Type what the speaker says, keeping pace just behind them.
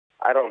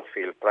I don't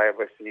feel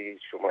privacy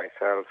to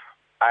myself.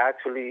 I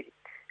actually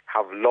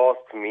have lost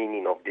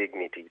meaning of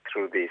dignity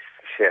through this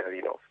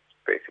sharing of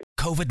spaces.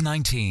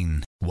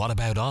 COVID-19. What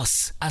about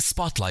us? A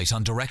spotlight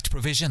on direct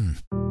provision.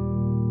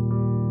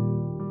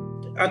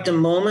 At the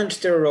moment,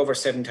 there are over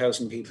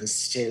 7,000 people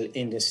still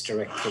in this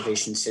direct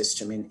provision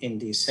system in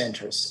these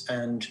centres.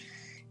 And,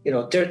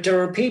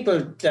 there are people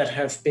that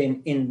have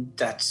been in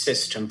that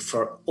system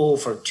for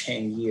over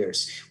 10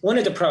 years. One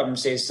of the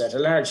problems is that a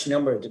large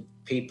number of the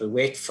people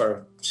wait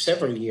for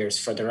several years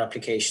for their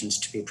applications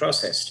to be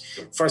processed.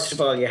 First of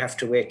all, you have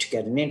to wait to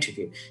get an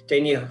interview.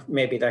 Then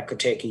maybe that could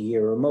take a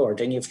year or more.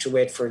 Then you have to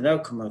wait for an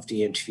outcome of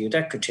the interview.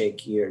 That could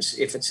take years.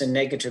 If it's a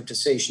negative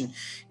decision,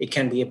 it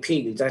can be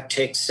appealed. That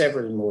takes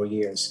several more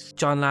years.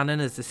 John Lannon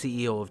is the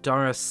CEO of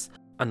DORAS,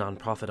 a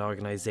non-profit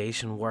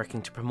organisation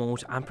working to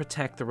promote and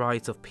protect the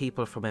rights of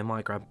people from a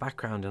migrant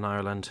background in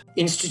Ireland.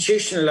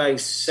 Institutionalised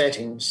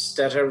settings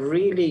that are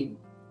really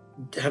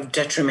have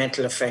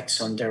detrimental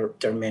effects on their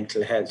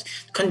mental health.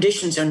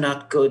 Conditions are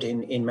not good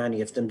in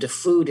many of them. The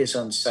food is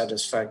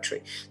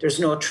unsatisfactory. There's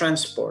no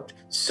transport.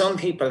 Some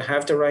people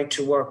have the right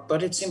to work,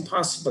 but it's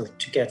impossible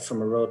to get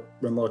from a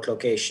remote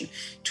location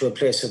to a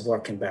place of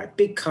work and back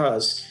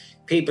because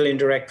people in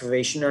direct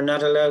provision are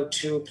not allowed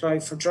to apply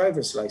for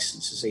driver's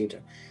licenses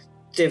either.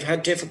 They've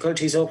had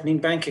difficulties opening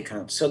bank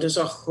accounts. So there's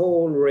a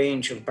whole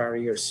range of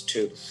barriers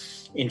to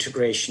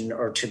integration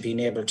or to being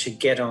able to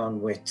get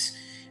on with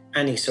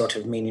any sort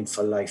of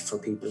meaningful life for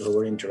people who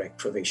are in direct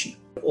provision.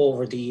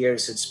 Over the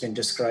years, it's been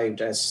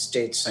described as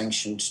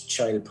state-sanctioned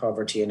child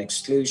poverty and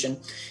exclusion.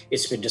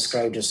 It's been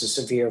described as a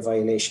severe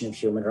violation of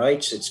human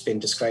rights. It's been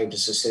described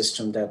as a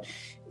system that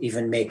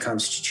even may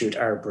constitute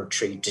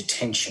arbitrary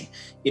detention.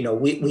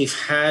 We've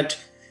had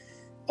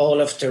all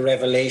of the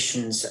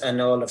revelations and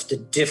all of the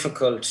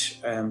difficult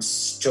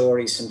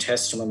stories and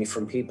testimony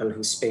from people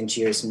who spent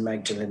years in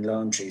Magdalene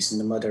laundries and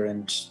the mother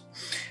and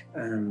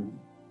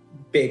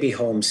baby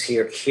homes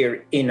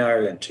here in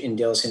Ireland, in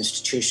those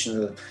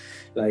institutionalised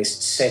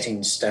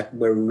settings that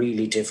were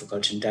really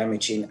difficult and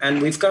damaging.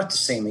 And we've got the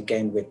same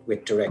again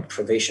with direct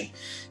provision.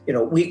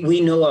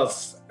 We know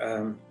of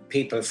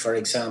people, for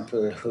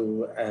example,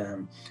 who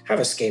have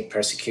escaped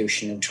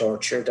persecution and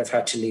torture. They've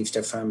had to leave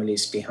their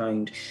families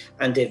behind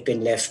and they've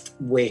been left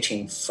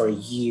waiting for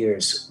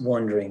years,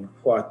 wondering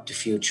what the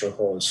future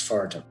holds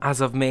for them. As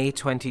of May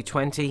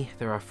 2020,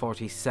 there are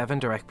 47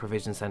 direct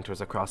provision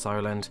centres across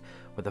Ireland,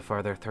 with a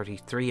further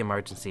 33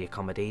 emergency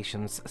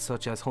accommodations,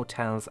 such as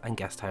hotels and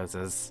guest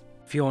houses.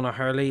 Fiona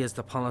Hurley is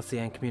the Policy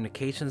and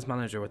Communications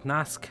Manager with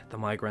NASC, the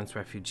Migrants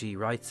Refugee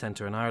Rights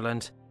Centre in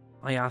Ireland.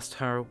 I asked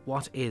her,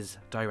 what is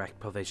direct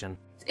provision?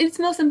 In its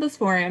most simplest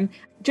form,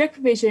 direct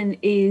provision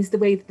is the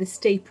way that the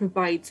state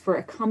provides for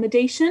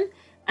accommodation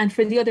and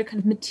for the other kind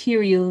of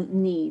material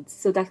needs.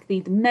 So that could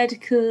be the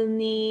medical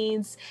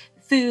needs,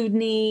 food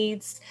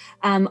needs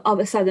of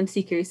asylum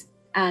seekers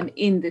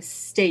in the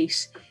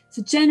state.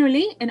 So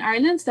generally in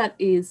Ireland, that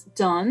is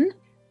done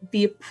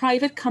via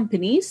private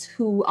companies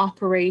who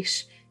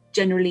operate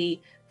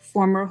generally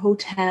former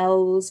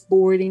hotels,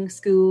 boarding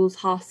schools,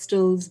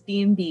 hostels,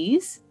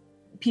 B&Bs.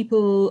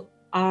 People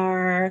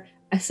are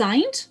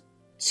assigned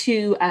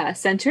to a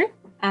centre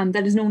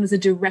that is known as a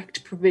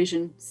direct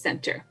provision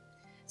centre.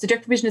 So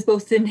direct provision is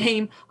both the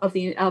name of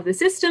the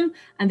system,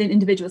 and then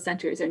individual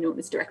centres are known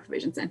as direct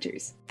provision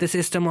centres. The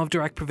system of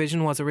direct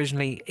provision was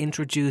originally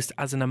introduced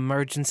as an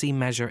emergency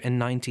measure in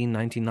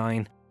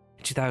 1999.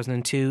 In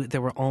 2002,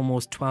 there were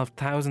almost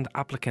 12,000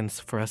 applicants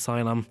for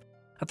asylum.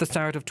 At the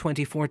start of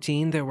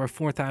 2014, there were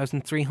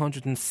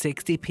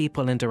 4,360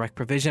 people in direct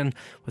provision,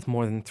 with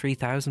more than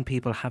 3,000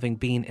 people having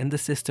been in the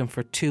system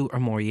for 2 or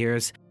more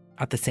years.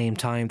 At the same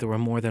time, there were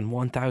more than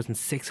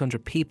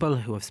 1,600 people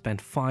who have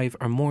spent 5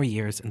 or more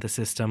years in the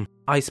system.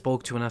 I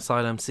spoke to an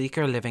asylum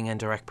seeker living in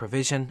direct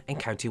provision in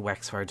County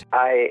Wexford.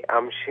 I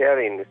am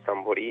sharing with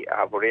somebody.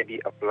 I've already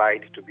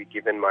applied to be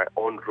given my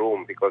own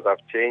room because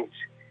I've changed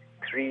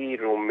 3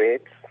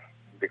 roommates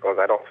because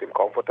I don't feel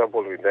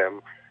comfortable with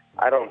them.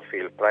 I don't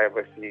feel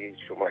privacy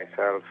to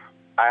myself.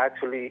 I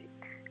actually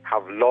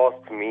have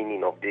lost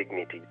meaning of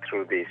dignity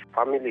through these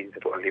families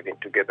that were living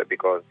together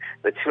because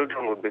the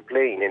children would be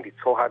playing and it's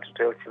so hard to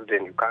tell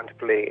children you can't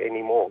play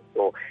anymore.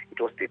 So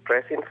it was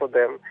depressing for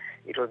them.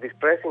 It was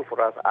depressing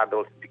for us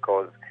adults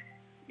because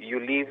you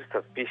live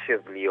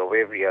suspiciously of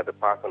every other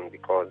person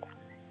because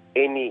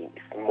any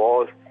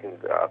small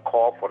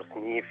cough or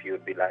sniff,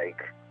 you'd be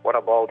like, what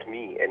about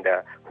me? And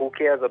who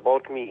cares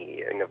about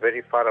me in a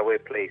very far away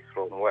place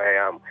from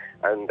where I am?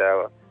 And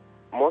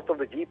most of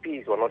the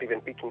GPs were not even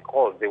picking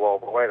calls. They were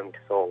overwhelmed.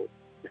 So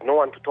there's no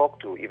one to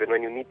talk to. Even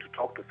when you need to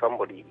talk to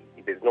somebody,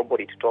 there's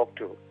nobody to talk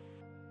to.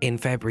 In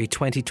February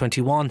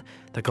 2021,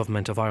 the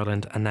Government of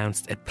Ireland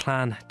announced a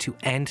plan to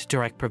end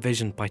direct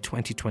provision by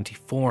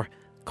 2024,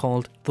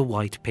 called the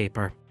White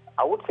Paper.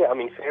 I would say I'm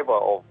in favour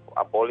of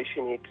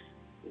abolishing it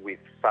with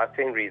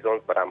certain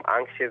reasons, but I'm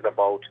anxious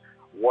about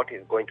what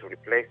is going to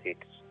replace it.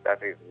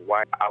 That is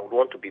why I would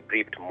want to be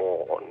briefed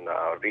more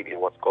on really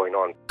what's going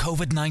on.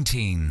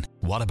 COVID-19.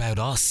 What about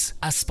us?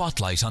 A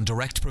spotlight on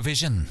direct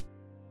provision.